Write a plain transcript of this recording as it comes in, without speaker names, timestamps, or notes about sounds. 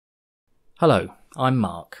Hello, I'm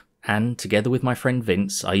Mark, and together with my friend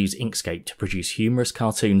Vince, I use Inkscape to produce humorous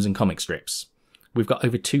cartoons and comic strips. We've got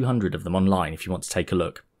over 200 of them online if you want to take a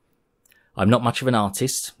look. I'm not much of an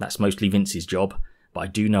artist, that's mostly Vince's job, but I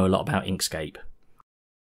do know a lot about Inkscape.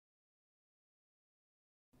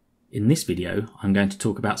 In this video, I'm going to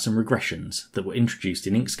talk about some regressions that were introduced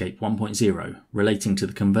in Inkscape 1.0 relating to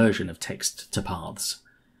the conversion of text to paths.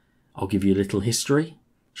 I'll give you a little history,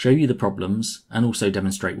 show you the problems, and also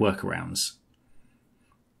demonstrate workarounds.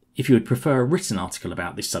 If you would prefer a written article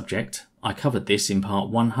about this subject, I covered this in part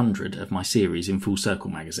 100 of my series in Full Circle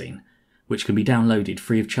magazine, which can be downloaded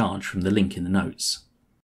free of charge from the link in the notes.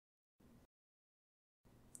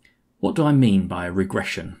 What do I mean by a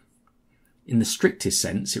regression? In the strictest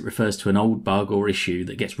sense, it refers to an old bug or issue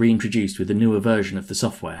that gets reintroduced with a newer version of the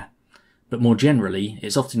software. But more generally,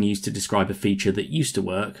 it's often used to describe a feature that used to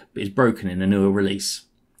work but is broken in a newer release.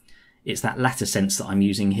 It's that latter sense that I'm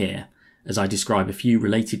using here, as I describe a few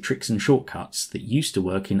related tricks and shortcuts that used to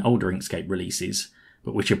work in older Inkscape releases,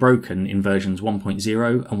 but which are broken in versions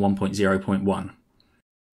 1.0 and 1.0.1.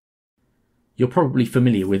 You're probably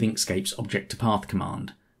familiar with Inkscape's object-to-path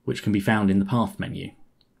command, which can be found in the path menu.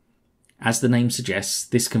 As the name suggests,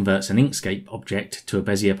 this converts an Inkscape object to a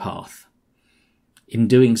Bezier path. In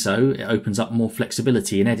doing so, it opens up more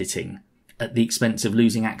flexibility in editing, at the expense of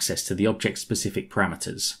losing access to the object-specific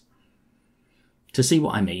parameters. To see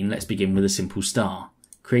what I mean, let's begin with a simple star,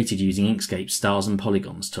 created using Inkscape's Stars and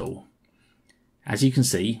Polygons tool. As you can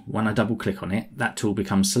see, when I double-click on it, that tool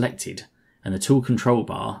becomes selected, and the tool control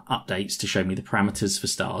bar updates to show me the parameters for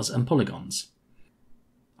stars and polygons.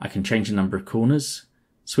 I can change the number of corners,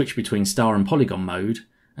 switch between star and polygon mode,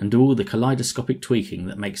 and do all the kaleidoscopic tweaking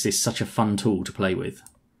that makes this such a fun tool to play with.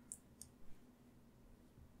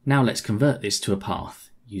 Now let's convert this to a path,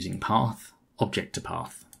 using Path, Object to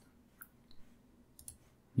Path.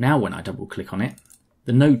 Now when I double click on it,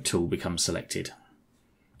 the Node tool becomes selected.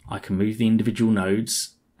 I can move the individual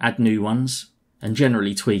nodes, add new ones, and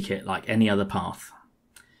generally tweak it like any other path.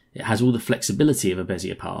 It has all the flexibility of a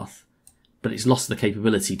Bezier path, but it's lost the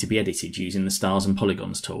capability to be edited using the Stars and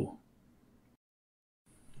Polygons tool.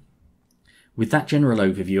 With that general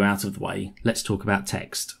overview out of the way, let's talk about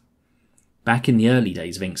text. Back in the early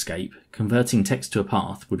days of Inkscape, converting text to a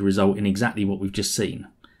path would result in exactly what we've just seen,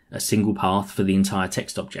 a single path for the entire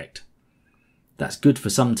text object. That's good for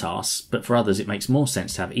some tasks, but for others it makes more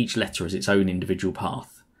sense to have each letter as its own individual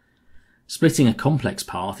path. Splitting a complex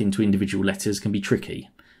path into individual letters can be tricky,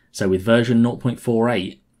 so with version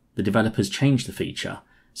 0.48, the developers changed the feature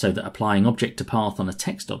so that applying object to path on a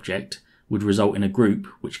text object would result in a group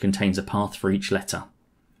which contains a path for each letter.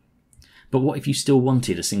 But what if you still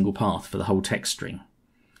wanted a single path for the whole text string?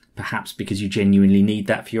 Perhaps because you genuinely need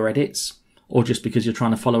that for your edits, or just because you're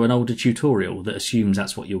trying to follow an older tutorial that assumes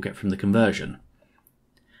that's what you'll get from the conversion.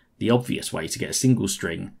 The obvious way to get a single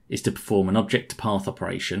string is to perform an object-to-path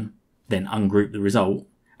operation, then ungroup the result,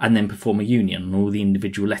 and then perform a union on all the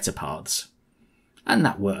individual letter paths. And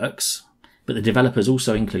that works, but the developers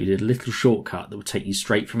also included a little shortcut that will take you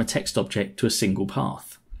straight from a text object to a single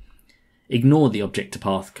path. Ignore the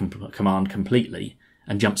object-to-path command completely,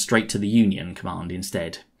 and jump straight to the union command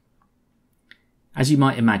instead. As you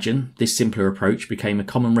might imagine, this simpler approach became a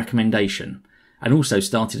common recommendation, and also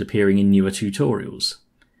started appearing in newer tutorials.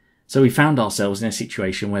 So we found ourselves in a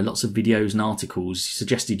situation where lots of videos and articles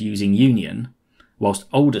suggested using union, whilst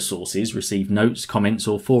older sources received notes, comments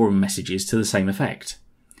or forum messages to the same effect.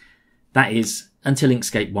 That is, until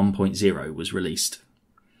Inkscape 1.0 was released.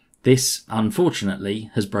 This,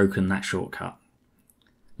 unfortunately, has broken that shortcut.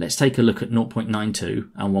 Let's take a look at 0.92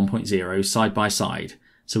 and 1.0 side by side,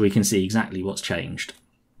 so we can see exactly what's changed.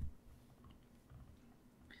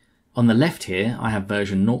 On the left here, I have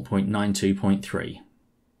version 0.92.3.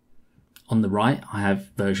 On the right, I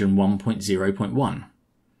have version 1.0.1.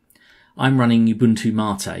 I'm running Ubuntu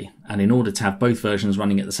Mate, and in order to have both versions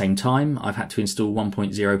running at the same time, I've had to install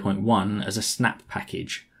 1.0.1 as a snap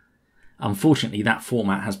package. Unfortunately, that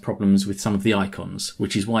format has problems with some of the icons,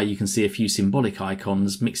 which is why you can see a few symbolic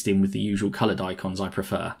icons mixed in with the usual coloured icons I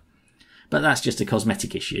prefer. But that's just a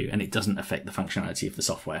cosmetic issue, and it doesn't affect the functionality of the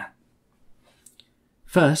software.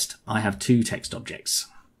 First, I have two text objects.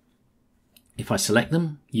 If I select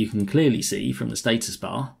them, you can clearly see from the status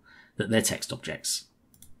bar that they're text objects.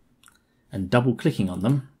 And double-clicking on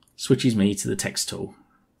them switches me to the text tool,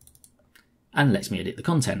 and lets me edit the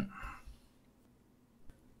content.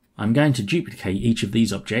 I'm going to duplicate each of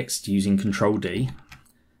these objects using Ctrl-D,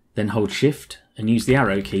 then hold Shift and use the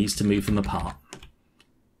arrow keys to move them apart.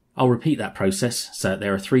 I'll repeat that process so that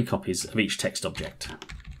there are 3 copies of each text object.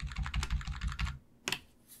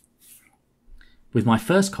 With my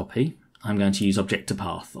first copy, I'm going to use object to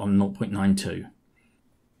path on 0.92.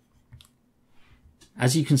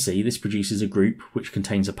 As you can see, this produces a group which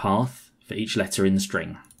contains a path for each letter in the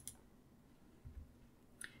string.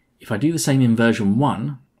 If I do the same in version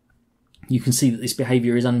 1, you can see that this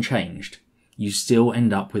behaviour is unchanged. You still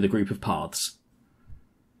end up with a group of paths.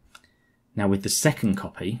 Now with the second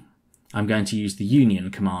copy, I'm going to use the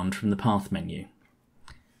union command from the path menu.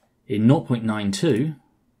 In 0.92,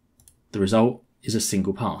 the result is a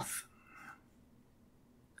single path.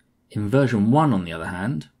 In version 1, on the other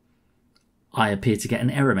hand, I appear to get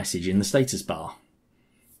an error message in the status bar.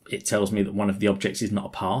 It tells me that one of the objects is not a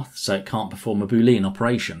path, so it can't perform a Boolean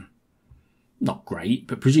operation. Not great,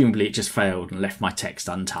 but presumably it just failed and left my text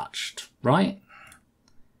untouched, right?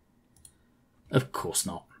 Of course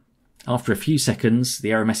not. After a few seconds,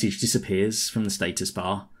 the error message disappears from the status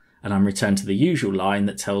bar, and I'm returned to the usual line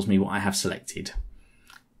that tells me what I have selected.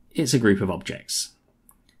 It's a group of objects.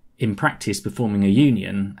 In practice, performing a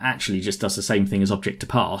union actually just does the same thing as object to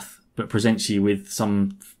path, but presents you with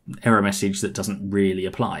some error message that doesn't really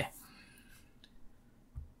apply.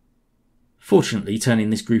 Fortunately, turning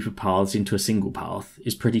this group of paths into a single path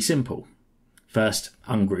is pretty simple. First,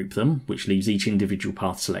 ungroup them, which leaves each individual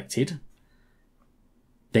path selected.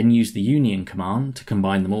 Then use the union command to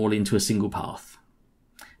combine them all into a single path.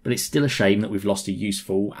 But it's still a shame that we've lost a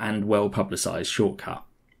useful and well-publicised shortcut.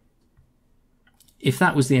 If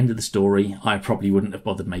that was the end of the story, I probably wouldn't have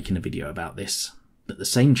bothered making a video about this. But the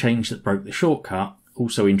same change that broke the shortcut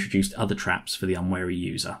also introduced other traps for the unwary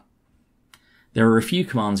user. There are a few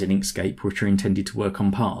commands in Inkscape which are intended to work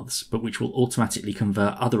on paths, but which will automatically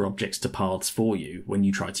convert other objects to paths for you when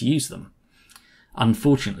you try to use them.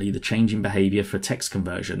 Unfortunately, the change in behaviour for text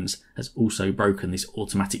conversions has also broken this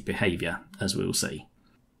automatic behaviour, as we'll see.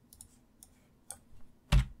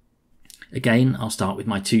 Again, I'll start with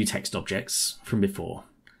my 2 text objects from before,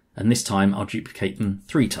 and this time I'll duplicate them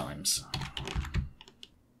 3 times.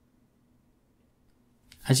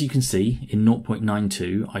 As you can see, in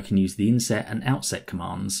 0.92 I can use the Inset and Outset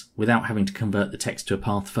commands without having to convert the text to a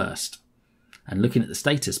path first. And looking at the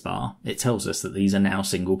status bar, it tells us that these are now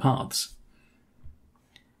single paths.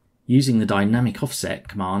 Using the dynamic offset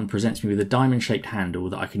command presents me with a diamond-shaped handle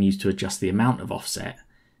that I can use to adjust the amount of offset,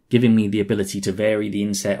 giving me the ability to vary the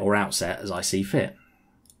inset or outset as I see fit.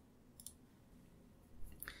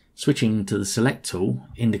 Switching to the select tool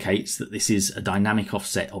indicates that this is a dynamic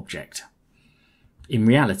offset object. In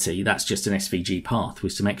reality, that's just an SVG path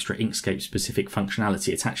with some extra Inkscape specific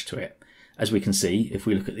functionality attached to it, as we can see if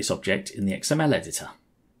we look at this object in the XML editor.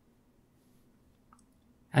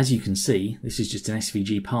 As you can see, this is just an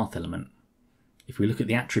SVG path element. If we look at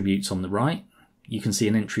the attributes on the right, you can see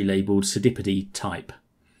an entry labelled Serendipity type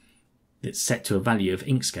that's set to a value of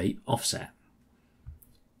Inkscape offset.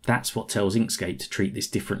 That's what tells Inkscape to treat this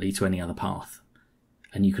differently to any other path.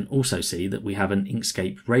 And you can also see that we have an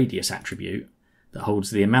Inkscape radius attribute that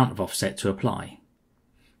holds the amount of offset to apply.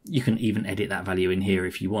 You can even edit that value in here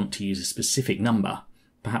if you want to use a specific number,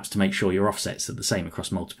 perhaps to make sure your offsets are the same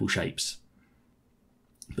across multiple shapes.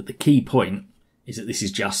 But the key point is that this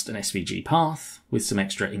is just an SVG path with some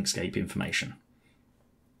extra Inkscape information.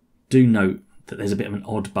 Do note that there's a bit of an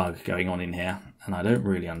odd bug going on in here, and I don't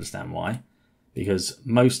really understand why, because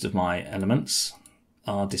most of my elements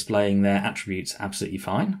are displaying their attributes absolutely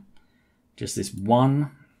fine. Just this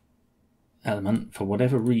one element, for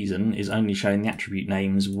whatever reason, is only showing the attribute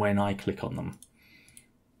names when I click on them.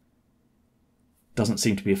 Doesn't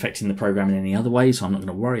seem to be affecting the program in any other way, so I'm not going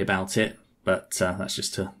to worry about it, but that's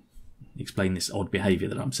just to explain this odd behaviour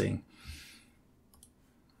that I'm seeing.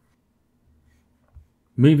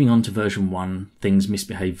 Moving on to version 1, things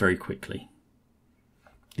misbehave very quickly.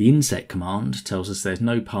 The inset command tells us there's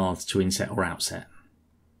no paths to inset or outset.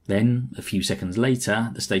 Then, a few seconds later,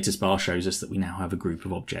 the status bar shows us that we now have a group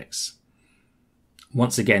of objects.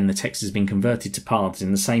 Once again, the text has been converted to paths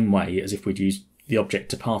in the same way as if we'd used the object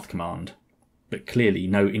to path command, but clearly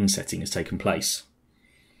no insetting has taken place.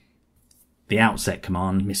 The outset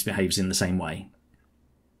command misbehaves in the same way.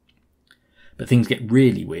 But things get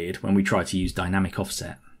really weird when we try to use dynamic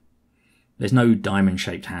offset. There's no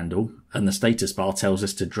diamond-shaped handle, and the status bar tells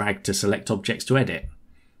us to drag to select objects to edit.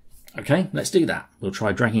 Okay, let's do that. We'll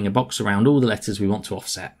try dragging a box around all the letters we want to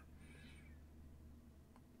offset.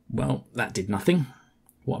 Well, that did nothing.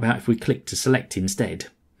 What about if we click to select instead?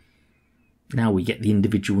 Now we get the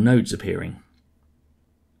individual nodes appearing.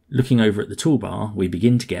 Looking over at the toolbar, we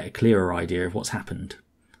begin to get a clearer idea of what's happened.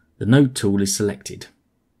 The node tool is selected.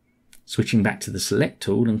 Switching back to the select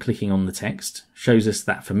tool and clicking on the text shows us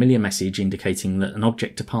that familiar message indicating that an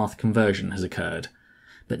object to path conversion has occurred,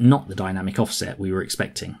 but not the dynamic offset we were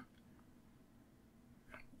expecting.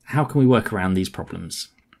 how can we work around these problems?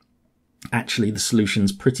 Actually, the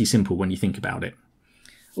solution's pretty simple when you think about it.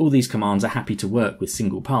 All these commands are happy to work with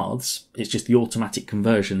single paths, it's just the automatic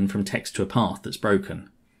conversion from text to a path that's broken.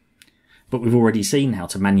 But we've already seen how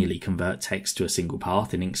to manually convert text to a single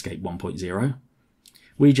path in Inkscape 1.0.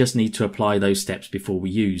 We just need to apply those steps before we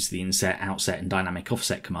use the Inset, Outset and Dynamic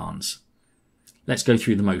Offset commands. Let's go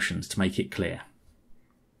through the motions to make it clear.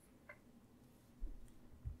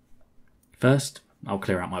 First, I'll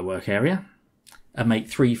clear out my work area and make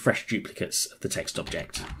 3 fresh duplicates of the text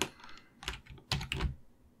object.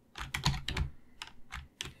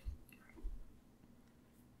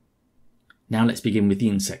 Now let's begin with the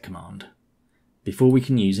Inset command. Before we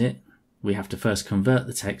can use it, we have to first convert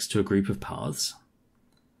the text to a group of paths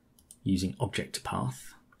using object to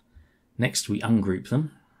path. Next we ungroup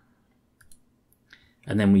them,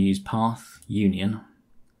 and then we use path union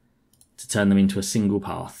to turn them into a single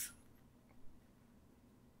path.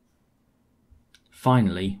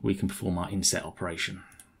 Finally, we can perform our inset operation.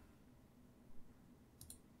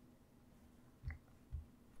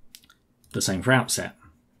 The same for outset.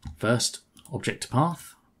 First, object to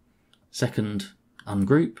path. Second,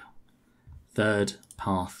 ungroup. Third,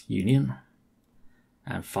 path union.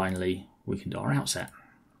 And finally, we can do our outset.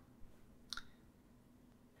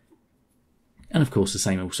 And of course, the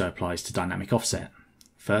same also applies to dynamic offset.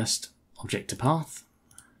 First, object to path,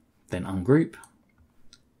 then ungroup,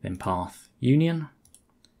 then path union,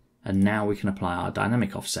 and now we can apply our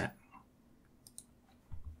dynamic offset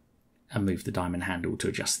and move the diamond handle to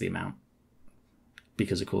adjust the amount.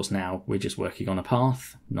 Because of course now we're just working on a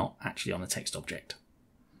path, not actually on a text object.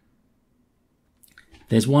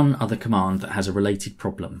 There's one other command that has a related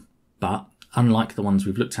problem, but unlike the ones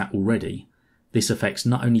we've looked at already, this affects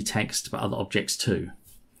not only text but other objects too.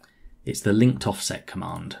 It's the linked offset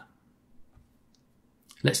command.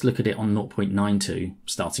 Let's look at it on 0.92,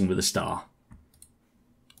 starting with a star.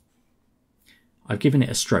 I've given it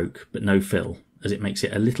a stroke but no fill, as it makes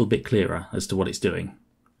it a little bit clearer as to what it's doing.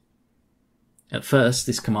 At first,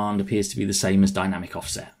 this command appears to be the same as dynamic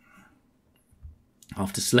offset.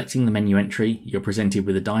 After selecting the menu entry, you're presented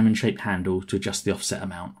with a diamond-shaped handle to adjust the offset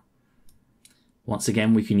amount. Once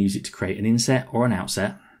again, we can use it to create an inset or an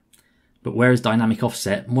outset, but whereas dynamic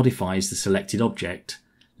offset modifies the selected object,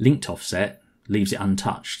 linked offset leaves it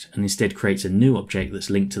untouched and instead creates a new object that's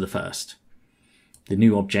linked to the first. The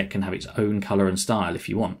new object can have its own colour and style if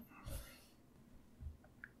you want.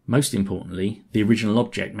 Most importantly, the original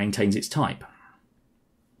object maintains its type.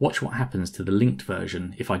 Watch what happens to the linked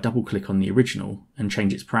version if I double click on the original and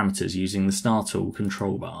change its parameters using the Star Tool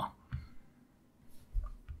control bar.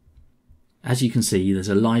 As you can see, there's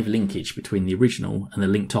a live linkage between the original and the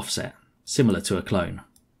linked offset, similar to a clone.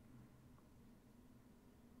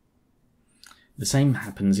 The same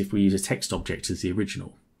happens if we use a text object as the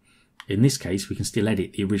original. In this case, we can still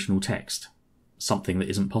edit the original text, something that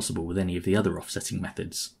isn't possible with any of the other offsetting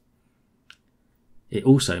methods. It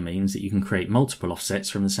also means that you can create multiple offsets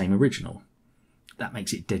from the same original. That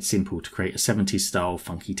makes it dead simple to create a 70s style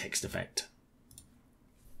funky text effect.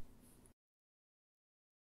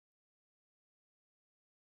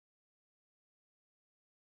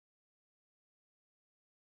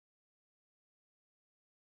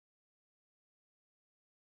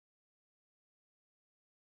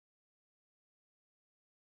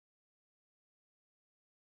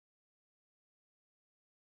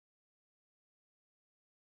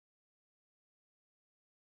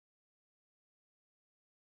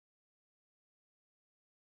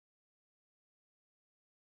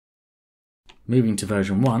 Moving to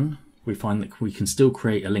version 1, we find that we can still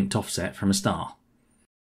create a linked offset from a star.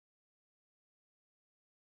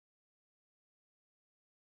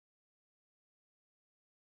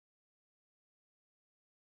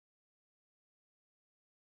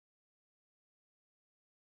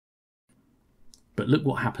 But look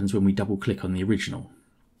what happens when we double click on the original.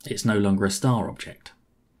 It's no longer a star object.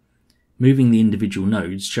 Moving the individual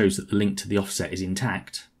nodes shows that the link to the offset is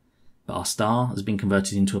intact, but our star has been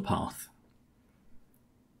converted into a path.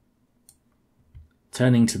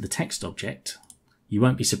 Turning to the text object, you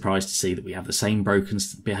won't be surprised to see that we have the same broken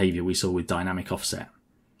behaviour we saw with dynamic offset.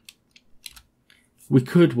 We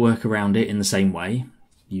could work around it in the same way,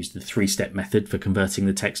 use the 3-step method for converting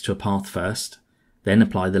the text to a path first, then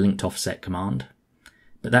apply the linked offset command,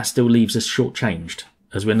 but that still leaves us shortchanged,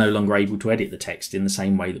 as we're no longer able to edit the text in the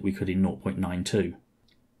same way that we could in 0.92.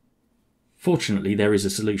 Fortunately, there is a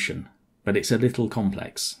solution, but it's a little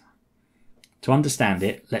complex. To understand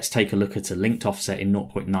it, let's take a look at a linked offset in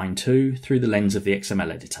 0.92 through the lens of the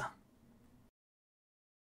XML editor.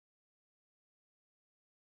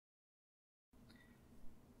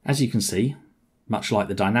 As you can see, Much like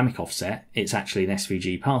the dynamic offset, it's actually an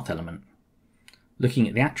SVG path element. Looking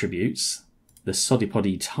at the attributes, the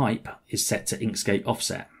Sodipody type is set to Inkscape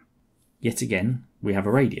offset. Yet again, we have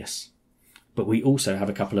a radius. But we also have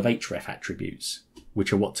a couple of href attributes,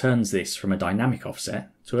 which are what turns this from a dynamic offset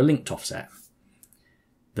to a linked offset.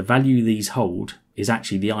 The value these hold is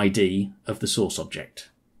actually the ID of the source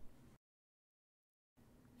object.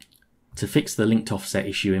 To fix the linked offset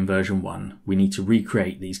issue in version 1, we need to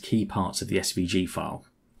recreate these key parts of the SVG file.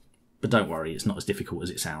 But don't worry, it's not as difficult as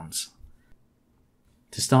it sounds.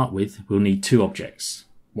 To start with, we'll need two objects.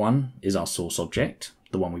 One is our source object,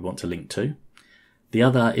 the one we want to link to. The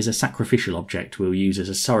other is a sacrificial object we'll use as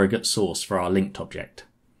a surrogate source for our linked object.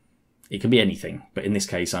 It can be anything, but in this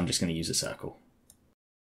case I'm just going to use a circle.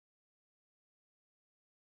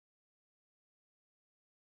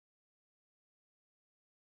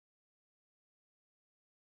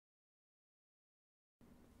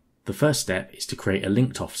 The first step is to create a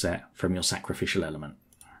linked offset from your sacrificial element.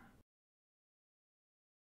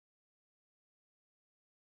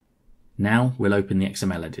 Now we'll open the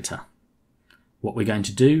XML editor. What we're going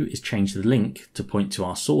to do is change the link to point to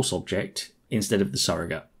our source object instead of the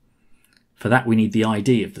surrogate. For that we need the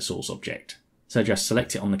ID of the source object, so just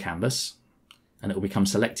select it on the canvas and it will become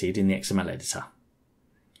selected in the XML editor.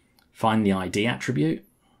 Find the ID attribute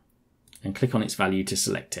and click on its value to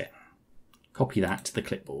select it. Copy that to the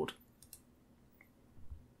clipboard.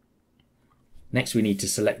 Next we need to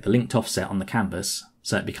select the linked offset on the canvas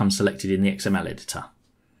so it becomes selected in the XML editor.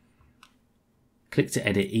 Click to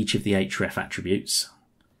edit each of the href attributes,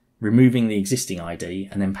 removing the existing ID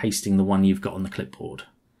and then pasting the one you've got on the clipboard,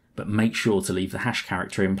 but make sure to leave the hash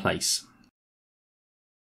character in place.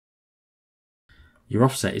 Your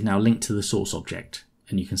offset is now linked to the source object,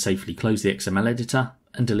 and you can safely close the XML editor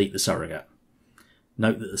and delete the surrogate.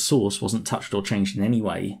 Note that the source wasn't touched or changed in any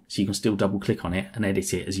way, so you can still double click on it and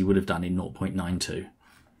edit it as you would have done in 0.92.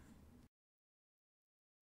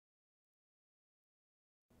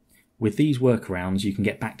 With these workarounds you can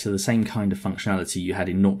get back to the same kind of functionality you had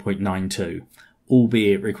in 0.92,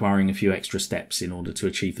 albeit requiring a few extra steps in order to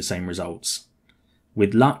achieve the same results.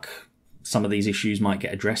 With luck, some of these issues might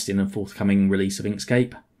get addressed in a forthcoming release of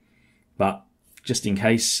Inkscape, but just in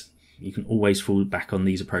case, you can always fall back on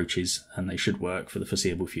these approaches and they should work for the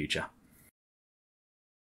foreseeable future.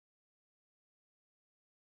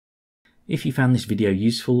 If you found this video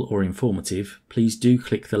useful or informative, please do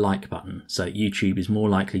click the like button so that YouTube is more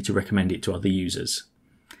likely to recommend it to other users.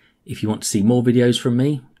 If you want to see more videos from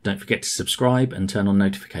me, don't forget to subscribe and turn on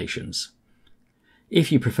notifications.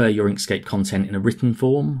 If you prefer your Inkscape content in a written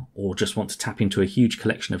form, or just want to tap into a huge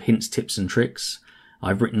collection of hints, tips and tricks,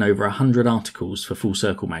 I've written over 100 articles for Full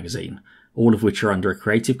Circle magazine, all of which are under a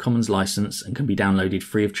Creative Commons license and can be downloaded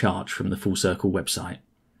free of charge from the Full Circle website.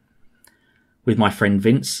 With my friend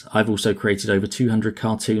Vince, I've also created over 200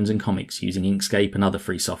 cartoons and comics using Inkscape and other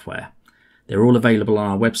free software. They're all available on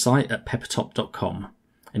our website at peppertop.com,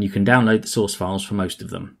 and you can download the source files for most of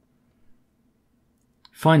them.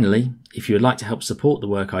 Finally, if you would like to help support the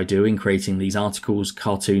work I do in creating these articles,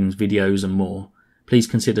 cartoons, videos and more, please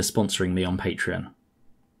consider sponsoring me on Patreon.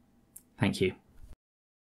 Thank you.